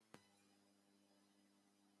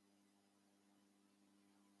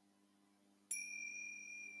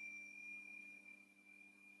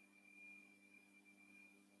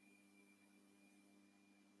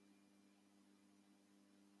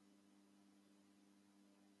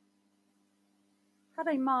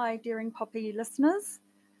Haere mai, Daring Poppy listeners.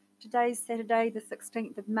 Today's Saturday, the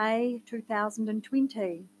 16th of May,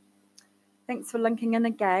 2020. Thanks for linking in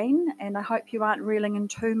again, and I hope you aren't reeling in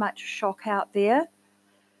too much shock out there,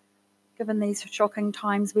 given these shocking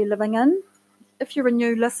times we're living in. If you're a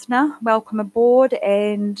new listener, welcome aboard,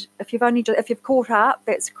 and if you've caught up,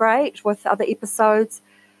 that's great with other episodes.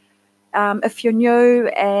 If you're new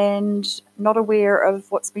and not aware of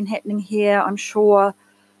what's been happening here, I'm sure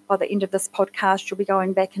by the end of this podcast you'll be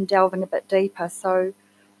going back and delving a bit deeper. So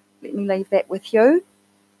let me leave that with you.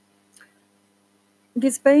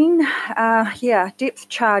 There's been, depth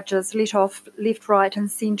charges let off left, right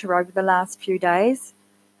and centre over the last few days.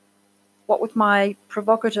 What with my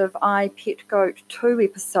provocative I, Pet Goat 2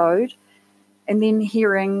 episode, and then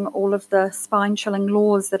hearing all of the spine-chilling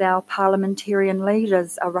laws that our parliamentarian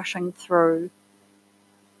leaders are rushing through.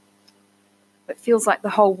 It feels like the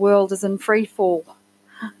whole world is in freefall.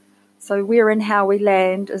 So where and how we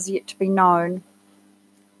land is yet to be known.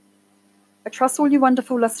 I trust all you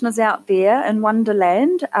wonderful listeners out there in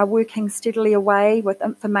Wonderland are working steadily away with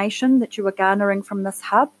information that you are garnering from this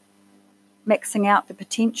hub, maxing out the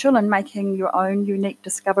potential and making your own unique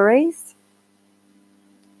discoveries.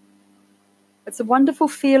 It's a wonderful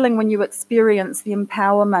feeling when you experience the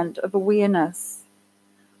empowerment of awareness.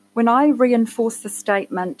 When I reinforce the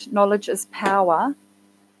statement, knowledge is power,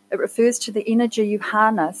 it refers to the energy you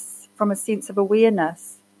harness from a sense of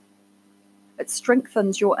awareness. It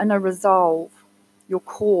strengthens your inner resolve, your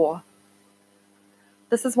core.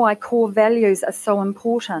 This is why core values are so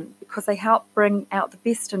important, because they help bring out the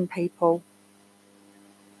best in people.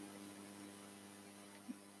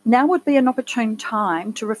 Now would be an opportune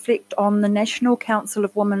time to reflect on the National Council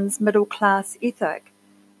of Women's Middle Class Ethic,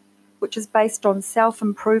 which is based on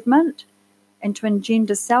self-improvement and to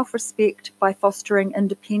engender self-respect by fostering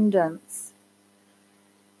independence.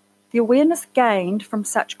 The awareness gained from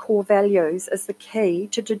such core values is the key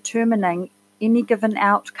to determining any given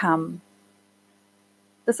outcome.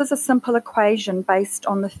 This is a simple equation based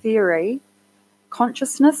on the theory,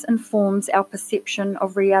 consciousness informs our perception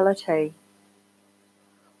of reality.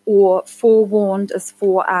 Or forewarned is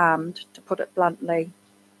forearmed, to put it bluntly.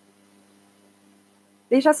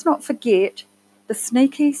 Let us not forget the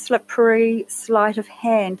sneaky, slippery sleight of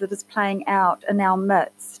hand that is playing out in our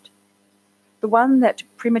midst, the one that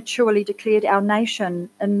prematurely declared our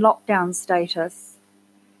nation in lockdown status,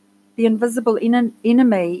 the invisible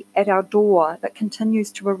enemy at our door that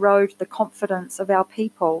continues to erode the confidence of our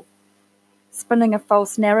people, spinning a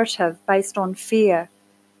false narrative based on fear,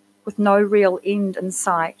 with no real end in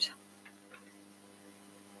sight.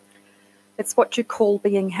 It's what you call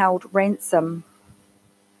being held ransom.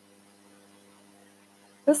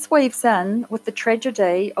 This weaves in with the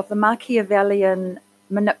tragedy of the Machiavellian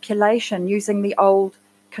manipulation using the old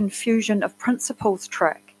confusion of principles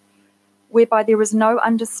trick, whereby there is no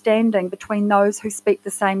understanding between those who speak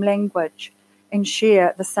the same language and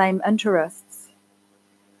share the same interests.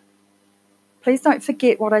 Please don't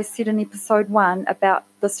forget what I said in episode 1 about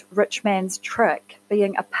this rich man's trick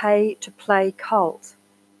being a pay-to-play cult.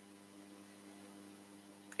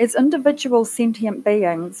 As individual sentient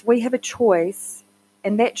beings, we have a choice,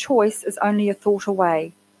 and that choice is only a thought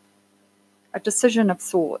away, a decision of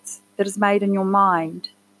sorts that is made in your mind.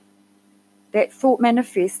 That thought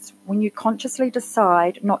manifests when you consciously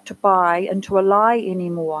decide not to buy into a lie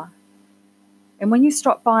anymore. And when you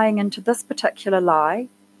stop buying into this particular lie,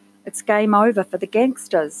 it's game over for the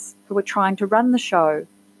gangsters who are trying to run the show.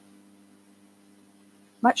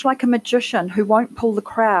 Much like a magician who won't pull the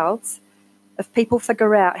crowds if people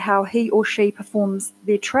figure out how he or she performs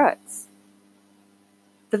their tricks.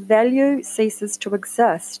 The value ceases to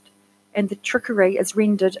exist and the trickery is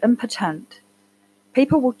rendered impotent.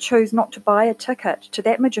 People will choose not to buy a ticket to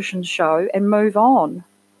that magician's show and move on.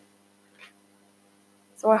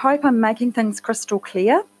 So I hope I'm making things crystal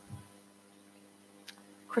clear.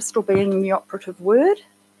 Crystal being the operative word.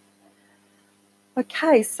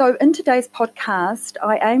 Okay, so in today's podcast,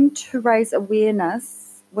 I aim to raise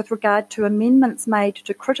awareness with regard to amendments made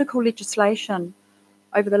to critical legislation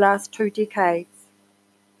over the last 2 decades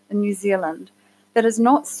in New Zealand that has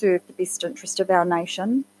not served the best interest of our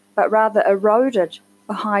nation, but rather eroded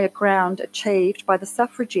the higher ground achieved by the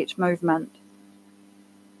suffragette movement.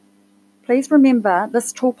 Please remember,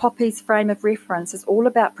 this Tall Poppy's frame of reference is all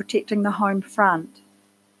about protecting the home front,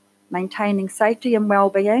 maintaining safety and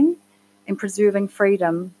well-being, and preserving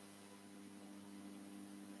freedom.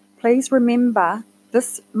 Please remember,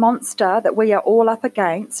 this monster that we are all up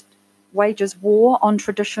against wages war on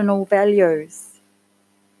traditional values.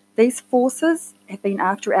 These forces have been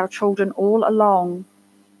after our children all along.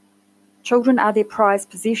 Children are their prized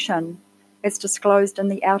possession, as disclosed in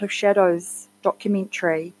the Out of Shadows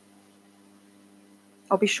documentary.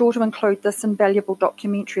 I'll be sure to include this invaluable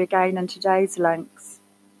documentary again in today's links.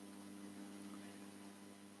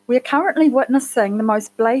 We are currently witnessing the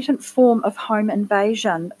most blatant form of home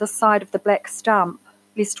invasion this side of the Black Stump,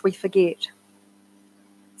 lest we forget.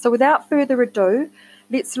 So without further ado,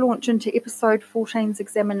 let's launch into episode 14's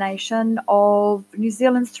examination of New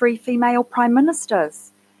Zealand's 3 female Prime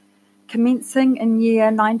Ministers, commencing in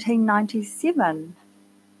year 1997.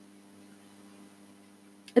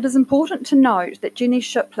 It is important to note that Jenny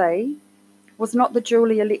Shipley was not the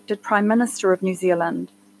duly elected Prime Minister of New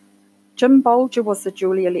Zealand. Jim Bolger was the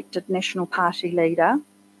duly elected National Party leader.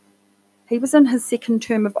 He was in his second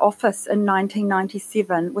term of office in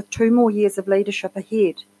 1997 with 2 more years of leadership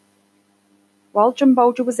ahead. While Jim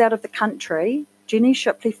Bolger was out of the country, Jenny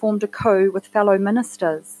Shipley formed a coup with fellow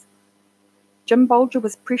ministers. Jim Bolger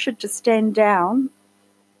was pressured to stand down,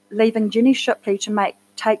 leaving Jenny Shipley to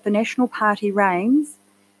take the National Party reins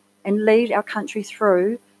and lead our country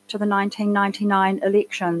through to the 1999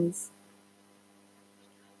 elections.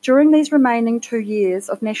 During these remaining 2 years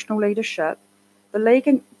of national leadership, the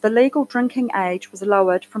legal drinking age was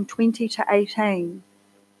lowered from 20 to 18.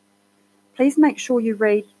 Please make sure you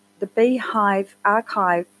read the Beehive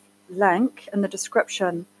archive link in the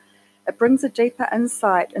description. It brings a deeper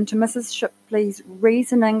insight into Mrs. Shipley's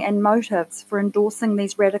reasoning and motives for endorsing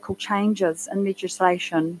these radical changes in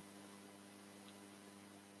legislation.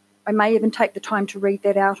 I may even take the time to read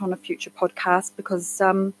that out on a future podcast because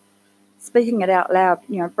speaking it out loud,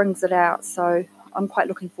 brings it out. So I'm quite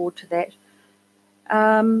looking forward to that.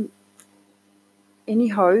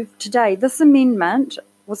 Anyhow, today this amendment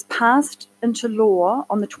was passed into law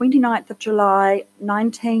on the 29th of July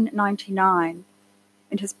 1999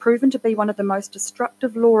 and has proven to be one of the most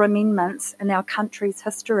destructive law amendments in our country's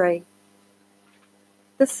history.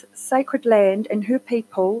 This sacred land and her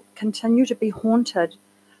people continue to be haunted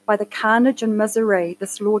by the carnage and misery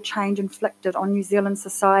this law change inflicted on New Zealand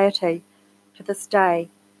society to this day.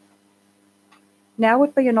 Now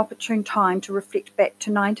would be an opportune time to reflect back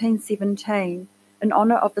to 1917 in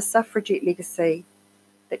honour of the suffragette legacy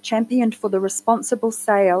that championed for the responsible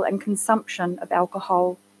sale and consumption of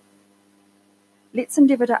alcohol. Let's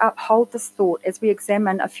endeavour to uphold this thought as we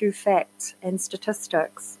examine a few facts and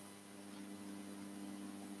statistics.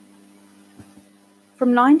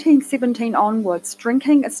 From 1917 onwards,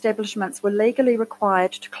 drinking establishments were legally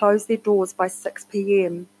required to close their doors by 6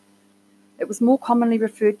 p.m. It was more commonly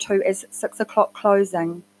referred to as 6 o'clock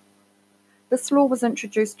closing. This law was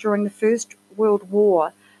introduced during the First World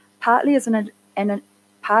War, partly as an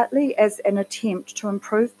attempt to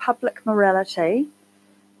improve public morality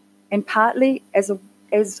and partly as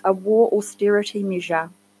a war austerity measure.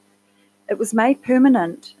 It was made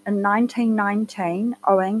permanent in 1919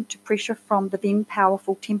 owing to pressure from the then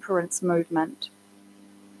powerful temperance movement.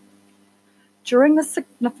 During this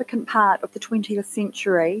significant part of the 20th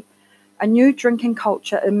century, a new drinking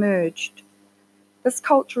culture emerged. This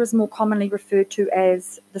culture is more commonly referred to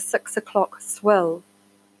as the 6 o'clock swill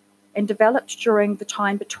and developed during the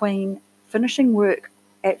time between finishing work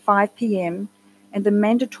at 5 p.m. and the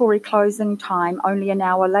mandatory closing time only an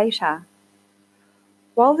hour later.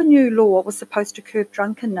 While the new law was supposed to curb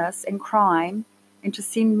drunkenness and crime and to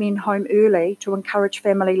send men home early to encourage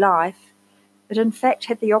family life, it in fact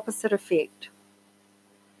had the opposite effect.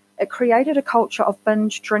 It created a culture of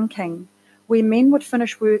binge drinking, where men would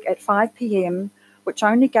finish work at 5 p.m., which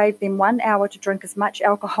only gave them 1 hour to drink as much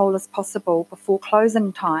alcohol as possible before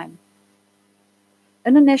closing time.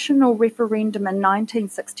 In a national referendum in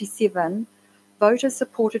 1967, voters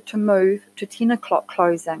supported to move to 10 o'clock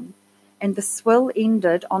closing, and the swill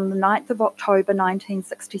ended on the 9th of October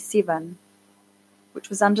 1967, which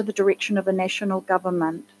was under the direction of the national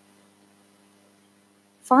government.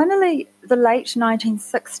 Finally, the late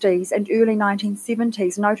 1960s and early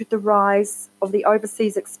 1970s noted the rise of the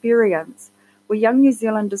overseas experience, where young New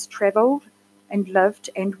Zealanders travelled and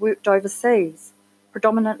lived and worked overseas,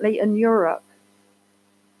 predominantly in Europe.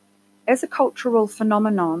 As a cultural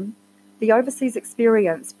phenomenon, the overseas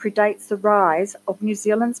experience predates the rise of New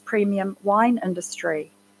Zealand's premium wine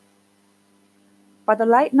industry. By the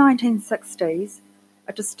late 1960s,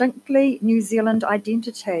 a distinctly New Zealand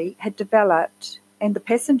identity had developed, and the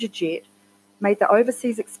passenger jet made the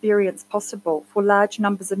overseas experience possible for large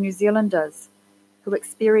numbers of New Zealanders who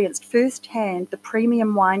experienced firsthand the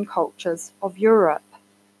premium wine cultures of Europe.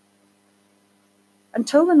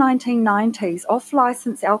 Until the 1990s,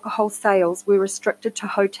 off-licence alcohol sales were restricted to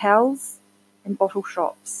hotels and bottle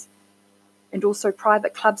shops, and also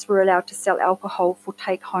private clubs were allowed to sell alcohol for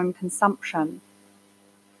take-home consumption.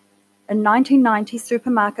 In 1990,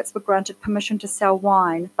 supermarkets were granted permission to sell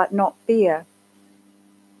wine, but not beer.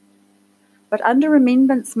 But under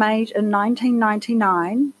amendments made in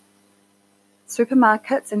 1999,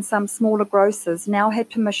 supermarkets and some smaller grocers now had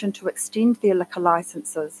permission to extend their liquor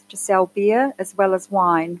licenses to sell beer as well as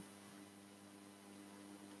wine.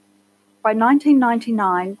 By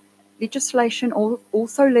 1999, legislation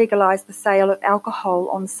also legalised the sale of alcohol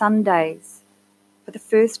on Sundays for the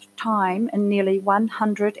first time in nearly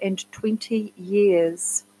 120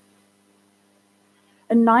 years.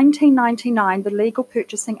 In 1999, the legal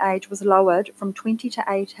purchasing age was lowered from 20 to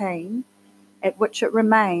 18, at which it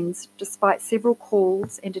remains despite several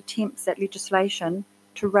calls and attempts at legislation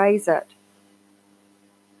to raise it.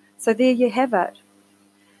 So there you have it.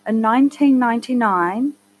 In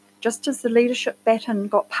 1999, just as the leadership baton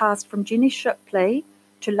got passed from Jenny Shipley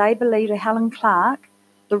to Labour leader Helen Clark,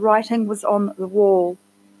 the writing was on the wall.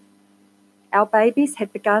 Our babies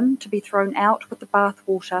had begun to be thrown out with the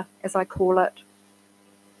bathwater, as I call it.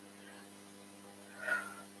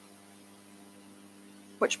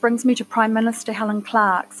 Which brings me to Prime Minister Helen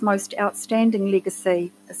Clark's most outstanding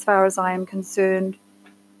legacy, as far as I am concerned.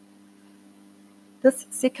 This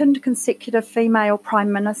second consecutive female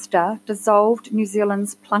Prime Minister dissolved New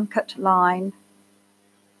Zealand's Plunket line.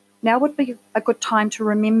 Now would be a good time to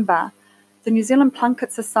remember the New Zealand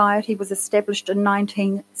Plunket Society was established in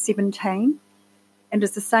 1917 and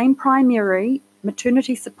is the same primary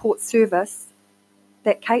maternity support service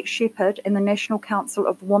that Kate Shepherd and the National Council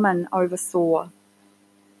of Women oversaw.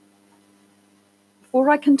 Before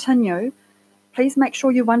I continue, please make sure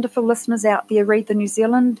you wonderful listeners out there read the New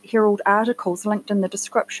Zealand Herald articles linked in the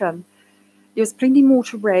description. There's plenty more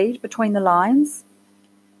to read between the lines.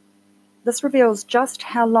 This reveals just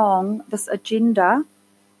how long this agenda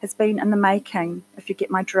has been in the making, if you get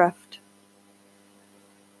my drift.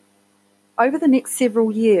 Over the next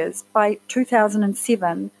several years, by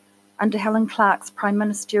 2007, under Helen Clark's prime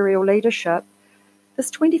ministerial leadership, this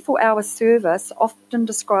 24-hour service, often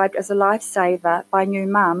described as a lifesaver by new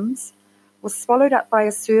mums, was swallowed up by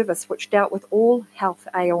a service which dealt with all health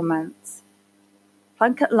ailments.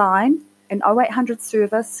 Plunket Line, an 0800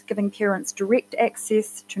 service giving parents direct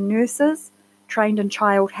access to nurses trained in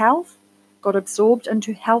child health, got absorbed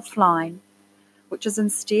into Healthline, which is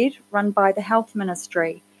instead run by the Health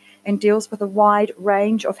Ministry and deals with a wide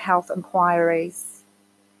range of health inquiries.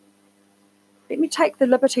 Let me take the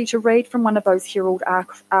liberty to read from one of those Herald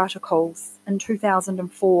articles in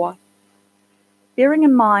 2004. Bearing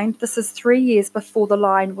in mind this is 3 years before the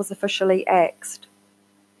line was officially axed.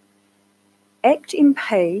 ACT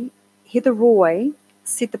MP Heather Roy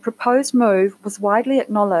said the proposed move was widely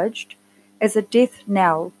acknowledged as a death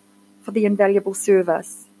knell for the invaluable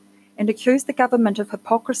service and accused the government of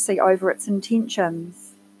hypocrisy over its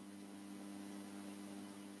intentions.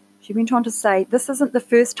 She went on to say, this isn't the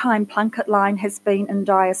first time Plunket Line has been in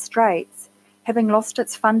dire straits, having lost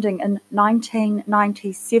its funding in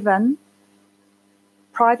 1997.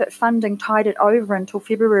 Private funding tied it over until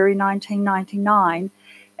February 1999,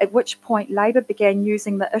 at which point Labour began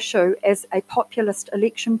using the issue as a populist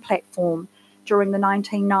election platform during the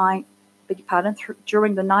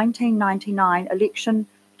 1999 election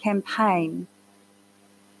campaign.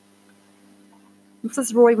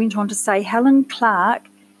 Mrs. Roy went on to say, Helen Clark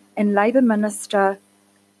and Labour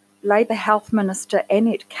Health Minister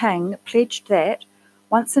Annette King pledged that,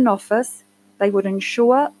 once in office, they would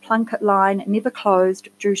ensure Plunket Line never closed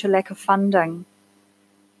due to lack of funding.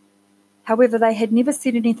 However, they had never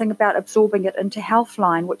said anything about absorbing it into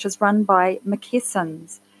Healthline, which is run by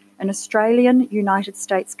McKesson's, an Australian United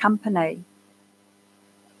States company.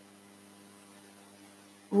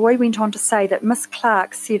 Roy went on to say that Miss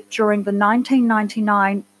Clark said during the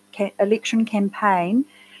 1999 election campaign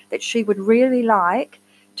that she would really like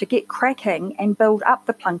to get cracking and build up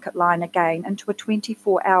the Plunket Line again into a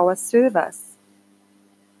 24-hour service.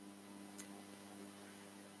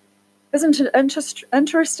 Isn't it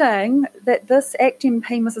interesting that this ACT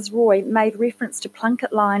MP, Mrs. Roy, made reference to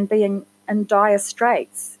Plunket Line being in dire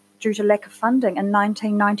straits due to lack of funding in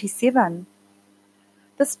 1997?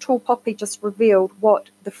 This tall poppy just revealed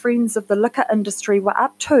what the Friends of the Liquor Industry were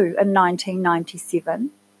up to in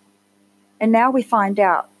 1997. And now we find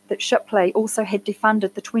out that Shipley also had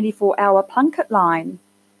defunded the 24-hour Plunket Line.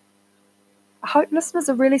 I hope listeners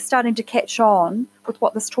are really starting to catch on with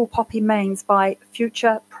what this tall poppy means by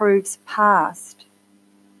future proves past.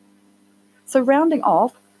 So rounding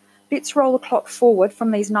off, let's roll the clock forward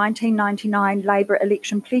from these 1999 Labour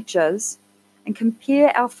election pledges and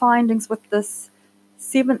compare our findings with this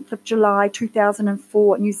 7th of July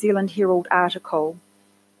 2004 New Zealand Herald article.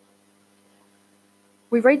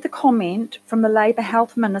 We read the comment from the Labour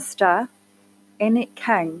Health Minister, Annette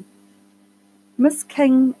King. Miss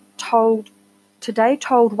King today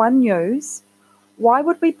told One News, why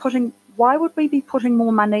would we be putting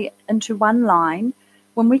more money into one line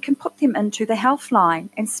when we can put them into the health line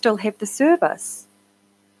and still have the service?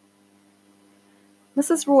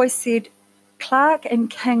 Mrs. Roy said Clark and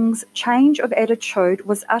King's change of attitude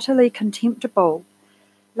was utterly contemptible.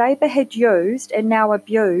 Labour had used and now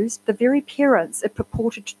abused the very parents it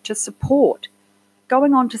purported to support,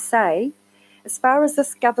 going on to say, as far as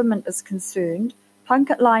this government is concerned,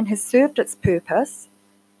 Plunket Line has served its purpose.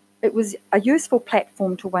 It was a useful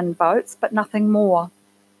platform to win votes, but nothing more.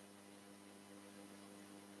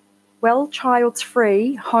 Well Child's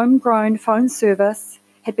free, homegrown phone service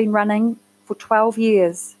had been running for 12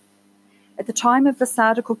 years. At the time of this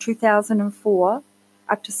article, 2004,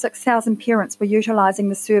 up to 6,000 parents were utilising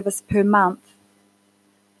the service per month.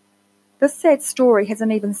 This sad story has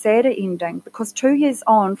an even sadder ending because 2 years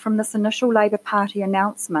on from this initial Labour Party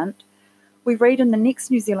announcement, we read in the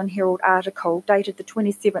next New Zealand Herald article dated the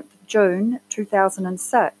 27th of June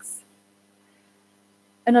 2006.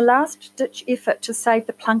 In a last-ditch effort to save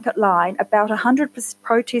the Plunket Line, about 100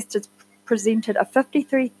 protesters presented a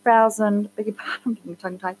 53,000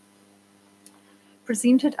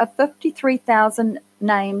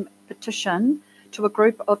 name petition to a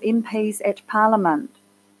group of MPs at Parliament.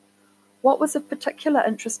 What was of particular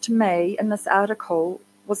interest to me in this article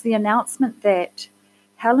was the announcement that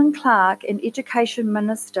Helen Clark and Education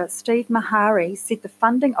Minister Steve Mahari said the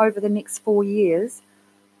funding over the next 4 years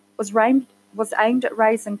was aimed at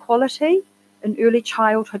raising quality in early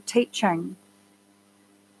childhood teaching,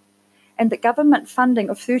 and that government funding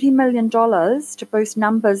of $30 million to boost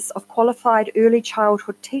numbers of qualified early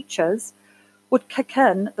childhood teachers would kick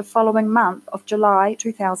in the following month of July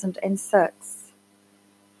 2006.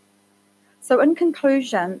 So in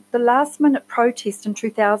conclusion, the last-minute protest in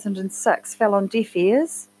 2006 fell on deaf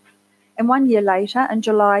ears, and 1 year later, in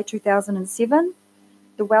July 2007,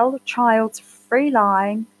 the Well Child's free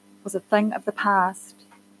line was a thing of the past.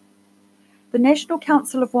 The National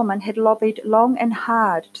Council of Women had lobbied long and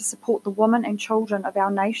hard to support the women and children of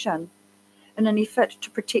our nation in an effort to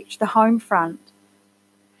protect the home front.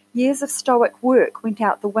 Years of stoic work went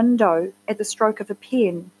out the window at the stroke of a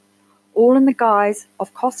pen, all in the guise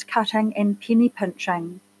of cost-cutting and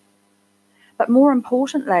penny-pinching. But more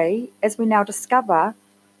importantly, as we now discover,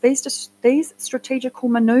 these strategical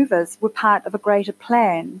manoeuvres were part of a greater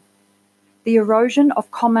plan, the erosion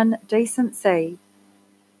of common decency.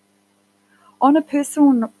 On a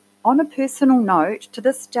personal note, to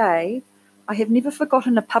this day, I have never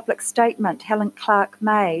forgotten a public statement Helen Clark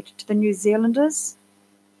made to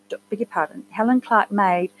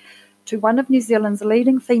one of New Zealand's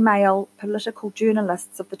leading female political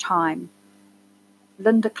journalists of the time,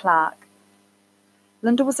 Linda Clark.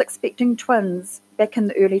 Linda was expecting twins back in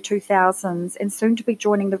the early 2000s and soon to be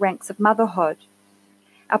joining the ranks of motherhood.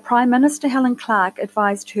 Our Prime Minister Helen Clark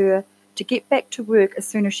advised her to get back to work as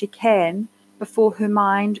soon as she can before her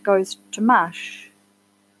mind goes to mush.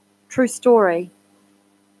 True story.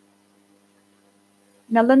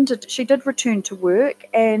 Now Linda, she did return to work,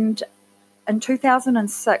 and in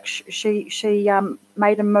 2006 she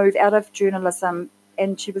made a move out of journalism,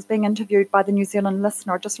 and she was being interviewed by the New Zealand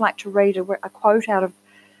Listener. I'd just like to read a quote out of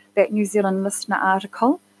that New Zealand Listener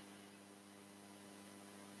article.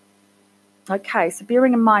 Okay, so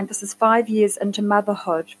bearing in mind this is 5 years into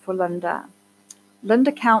motherhood for Linda.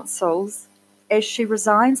 Linda counsels as she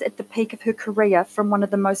resigns at the peak of her career from one of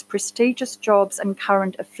the most prestigious jobs in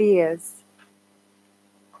current affairs.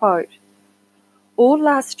 Quote, all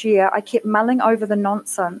last year I kept mulling over the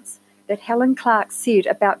nonsense that Helen Clark said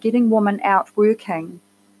about getting women out working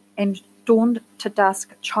and dawn to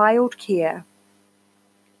dusk childcare.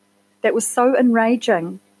 That was so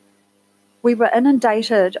enraging. We were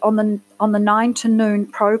inundated on the 9 to noon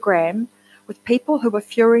program with people who were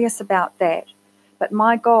furious about that. But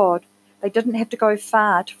my God, they didn't have to go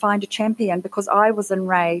far to find a champion because I was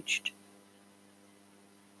enraged.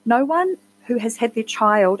 No one who has had their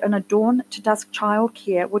child in a dawn to dusk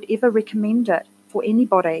childcare would ever recommend it for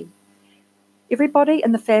anybody. Everybody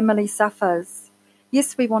in the family suffers.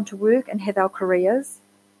 Yes, we want to work and have our careers,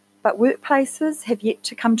 but workplaces have yet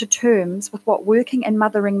to come to terms with what working and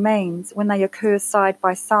mothering means when they occur side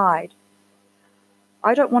by side.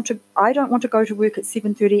 I don't want to go to work at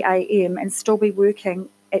 7:30 a.m. and still be working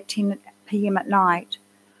at 10 p.m. at night,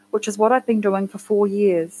 which is what I've been doing for 4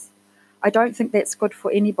 years. I don't think that's good for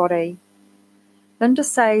anybody. Linda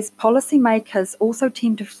says policymakers also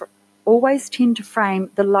always tend to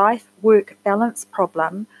frame the life-work balance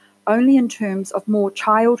problem only in terms of more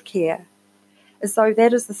childcare. as though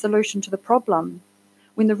that is the solution to the problem,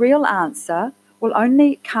 when the real answer will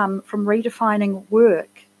only come from redefining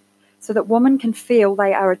work so that women can feel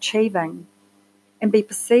they are achieving and be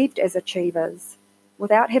perceived as achievers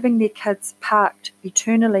without having their kids parked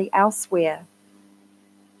eternally elsewhere.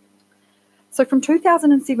 So from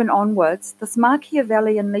 2007 onwards, this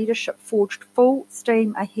Machiavellian leadership forged full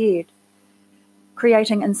steam ahead,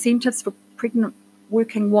 creating incentives for pregnant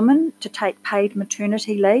working women to take paid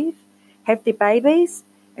maternity leave, have their babies,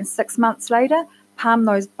 and 6 months later, palm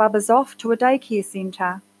those bubbers off to a daycare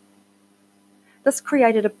centre. This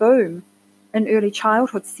created a boom in early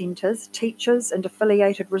childhood centres, teachers, and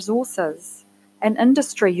affiliated resources. An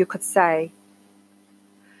industry, you could say.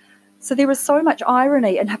 So there is so much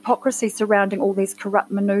irony and hypocrisy surrounding all these corrupt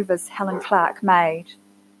manoeuvres Helen Clark made.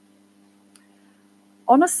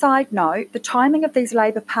 On a side note, the timing of these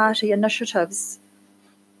Labour Party initiatives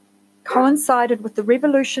coincided with the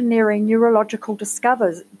revolutionary neurological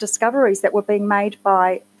discoveries that were being made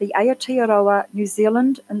by the Aotearoa New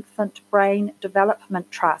Zealand Infant Brain Development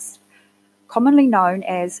Trust, commonly known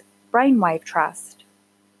as Brainwave Trust.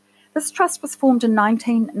 This trust was formed in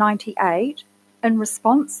 1998 in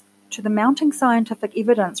response to the mounting scientific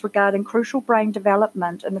evidence regarding crucial brain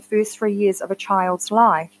development in the first 3 years of a child's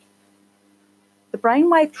life. The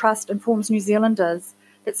Brainwave Trust informs New Zealanders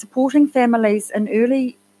that supporting families in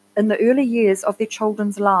the early years of their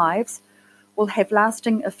children's lives will have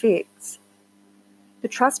lasting effects. The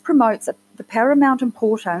Trust promotes the paramount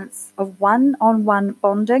importance of one-on-one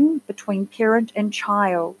bonding between parent and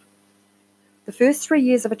child. The first 3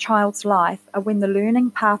 years of a child's life are when the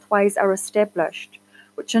learning pathways are established,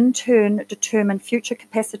 which in turn determine future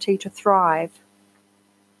capacity to thrive.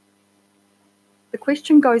 The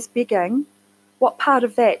question goes begging, what part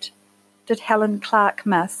of that did Helen Clark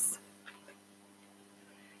miss?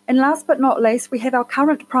 And last but not least, we have our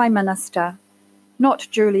current Prime Minister, not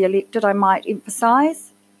duly elected, I might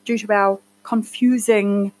emphasise, due to our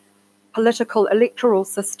confusing political electoral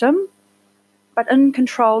system, but in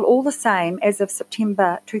control all the same as of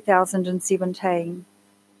September 2017.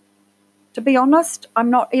 To be honest, I'm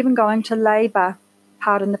not even going to labour,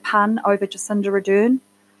 pardon the pun, over Jacinda Ardern.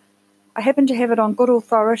 I happen to have it on good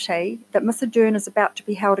authority that Miss Ardern is about to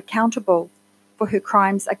be held accountable for her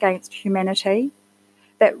crimes against humanity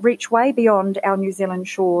that reach way beyond our New Zealand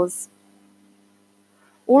shores.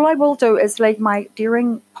 All I will do is leave my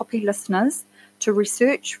daring Poppy listeners to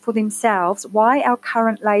research for themselves why our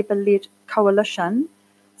current Labour-led coalition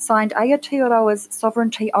signed Aotearoa's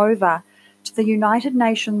sovereignty over to the United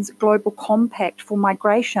Nations Global Compact for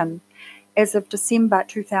Migration as of December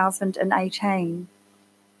 2018.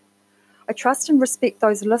 I trust and respect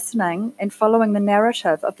those listening and following the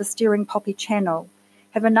narrative of the Steering Poppy channel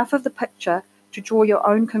have enough of the picture to draw your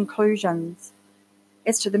own conclusions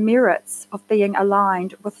as to the merits of being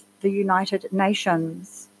aligned with the United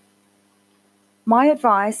Nations. My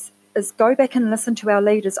advice is go back and listen to our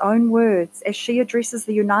leader's own words as she addresses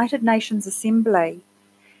the United Nations Assembly,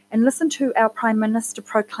 and listen to our Prime Minister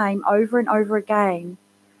proclaim over and over again,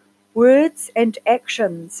 words and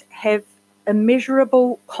actions have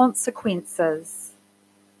immeasurable consequences.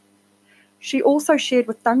 She also shared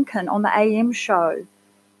with Duncan on the AM show,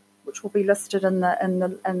 which will be listed in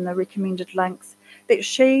the recommended links, that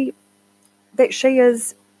she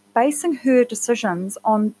is basing her decisions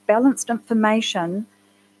on balanced information.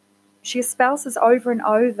 She espouses over and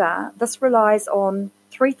over this relies on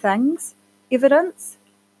 3 things: evidence,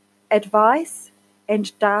 advice,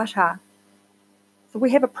 and data. So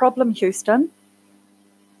we have a problem, Houston.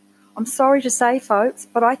 I'm sorry to say, folks,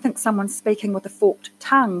 but I think someone's speaking with a forked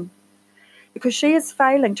tongue, because she is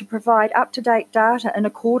failing to provide up-to-date data in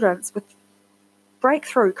accordance with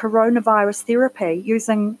breakthrough coronavirus therapy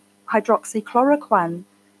using hydroxychloroquine,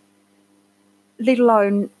 let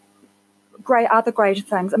alone other greater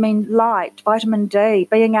things. I mean, light, vitamin D,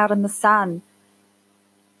 being out in the sun.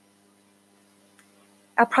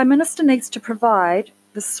 Our Prime Minister needs to provide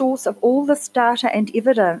the source of all this data and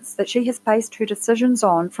evidence that she has based her decisions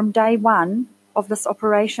on from day one of this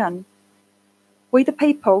operation. We the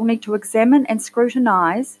people need to examine and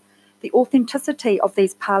scrutinise the authenticity of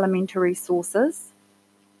these parliamentary sources.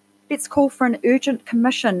 Let's call for an urgent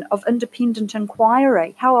commission of independent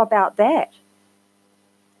inquiry. How about that?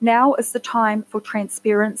 Now is the time for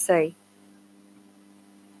transparency.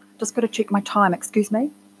 Just got to check my time, excuse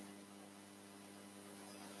me.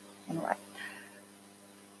 All right.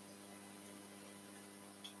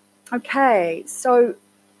 Okay, so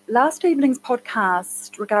last evening's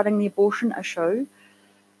podcast regarding the abortion issue,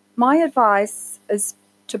 my advice is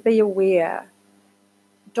to be aware.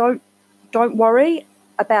 Don't worry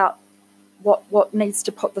about what needs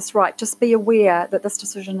to put this right. Just be aware that this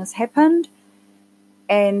decision has happened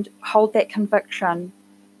and hold that conviction.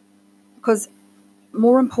 Because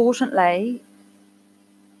more importantly,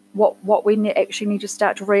 what we actually need to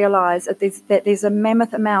start to realise is that there's a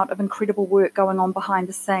mammoth amount of incredible work going on behind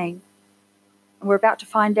the scene. And we're about to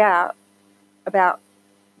find out about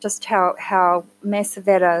just how massive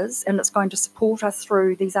that is, and it's going to support us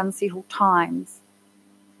through these unsettled times.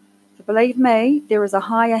 So believe me, there is a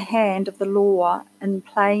higher hand of the law in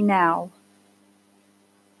play now.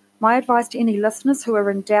 My advice to any listeners who are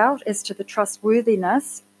in doubt as to the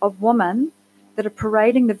trustworthiness of women that are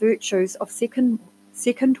parading the virtues of second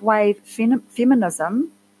wave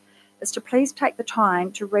feminism is to please take the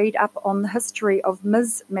time to read up on the history of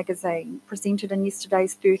Ms. magazine presented in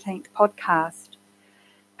yesterday's 13th podcast.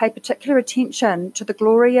 Pay particular attention to the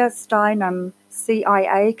Gloria Steinem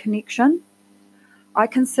CIA connection. I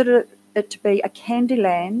consider it to be a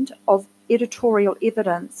candyland of editorial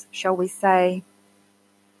evidence, shall we say.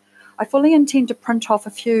 I fully intend to print off a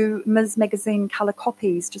few Ms. magazine colour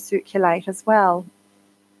copies to circulate as well.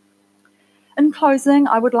 In closing,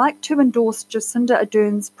 I would like to endorse Jacinda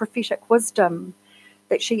Ardern's prophetic wisdom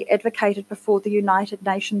that she advocated before the United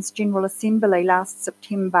Nations General Assembly last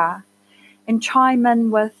September, and chime in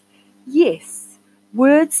with, yes,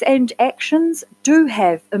 words and actions do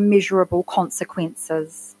have immeasurable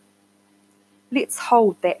consequences. Let's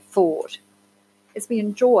hold that thought as we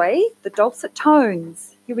enjoy the dulcet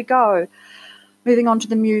tones. Here we go. Moving on to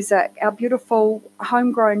the music. Our beautiful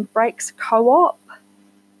Homegrown Breaks Co-op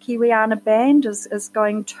Kiwiana band is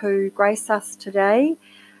going to grace us today.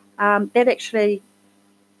 That actually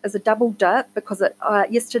is a double dip because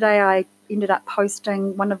yesterday I ended up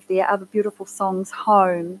posting one of their other beautiful songs,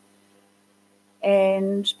 Home.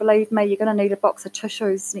 And believe me, you're going to need a box of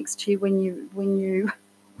tissues next to you when you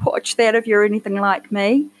watch that if you're anything like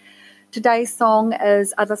me. Today's song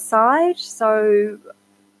is Other Side. So,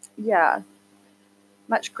 yeah,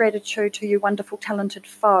 much gratitude to you wonderful, talented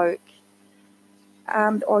folk.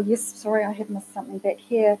 Yes, sorry, I have missed something back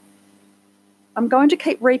here. I'm going to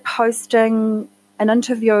keep reposting an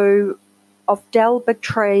interview of Del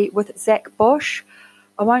Bigtree with Zach Bush.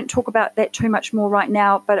 I won't talk about that too much more right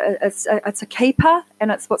now, but it's a keeper,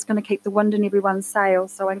 and it's what's going to keep the wind in everyone's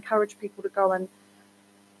sails. So I encourage people to go and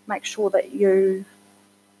make sure that you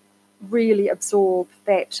really absorb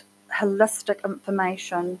that holistic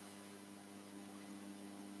information.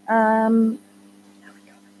 Going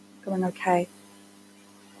okay.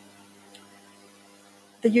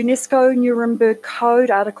 The UNESCO Nuremberg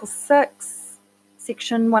Code, Article 6,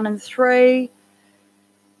 Section 1 and 3.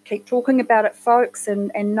 Keep talking about it, folks,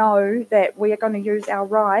 and know that we are going to use our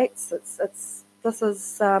rights. It's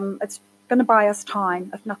going to buy us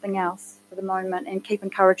time, if nothing else, for the moment, and keep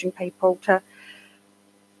encouraging people to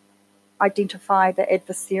identify the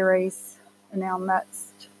adversaries in our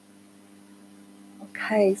midst.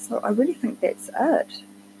 Okay, so I really think that's it.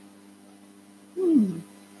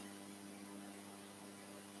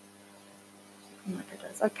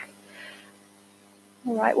 Okay.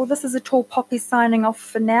 All right, well, this is a Tall Poppy signing off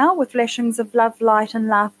for now with lashings of love, light and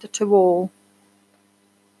laughter to all.